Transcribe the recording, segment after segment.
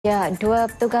Ya, dua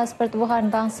petugas Pertubuhan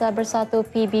Bangsa Bersatu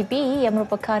PBB yang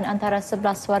merupakan antara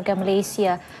 11 warga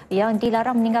Malaysia yang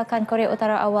dilarang meninggalkan Korea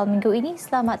Utara awal minggu ini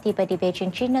selamat tiba di Beijing,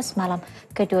 China semalam.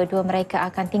 Kedua-dua mereka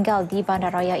akan tinggal di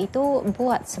bandaraya itu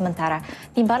buat sementara.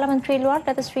 Timbalan Menteri Luar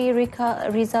Datuk Seri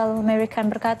Rizal Merican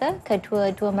berkata,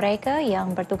 kedua-dua mereka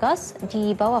yang bertugas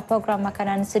di bawah Program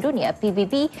Makanan Sedunia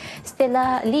PBB,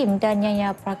 Stella Lim dan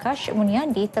Nyanya Prakash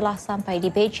Muniandi telah sampai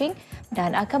di Beijing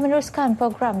dan akan meneruskan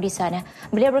program di sana.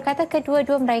 Beliau berkata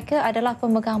kedua-dua mereka adalah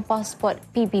pemegang pasport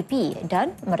PBB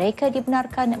dan mereka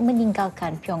dibenarkan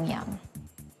meninggalkan Pyongyang.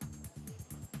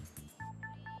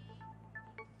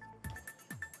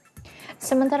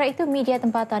 Sementara itu, media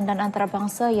tempatan dan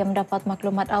antarabangsa yang mendapat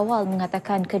maklumat awal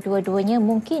mengatakan kedua-duanya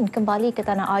mungkin kembali ke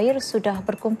tanah air sudah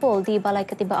berkumpul di Balai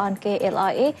Ketibaan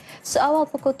KLIA seawal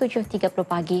pukul 7.30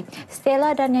 pagi.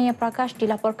 Stella dan Nyanya Prakash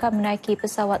dilaporkan menaiki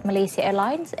pesawat Malaysia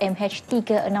Airlines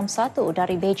MH361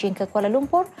 dari Beijing ke Kuala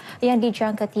Lumpur yang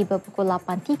dijangka tiba pukul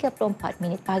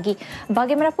 8.34 pagi.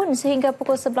 Bagaimanapun, sehingga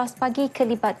pukul 11 pagi,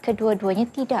 kelibat kedua-duanya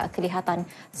tidak kelihatan.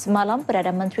 Semalam,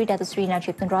 Perdana Menteri Datuk Seri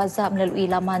Najib Tun Razak melalui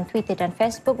laman Twitter dan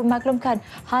Facebook memaklumkan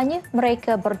hanya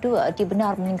mereka berdua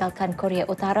dibenar meninggalkan Korea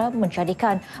Utara,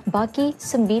 menjadikan bagi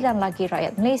 9 lagi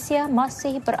rakyat Malaysia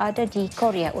masih berada di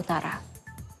Korea Utara.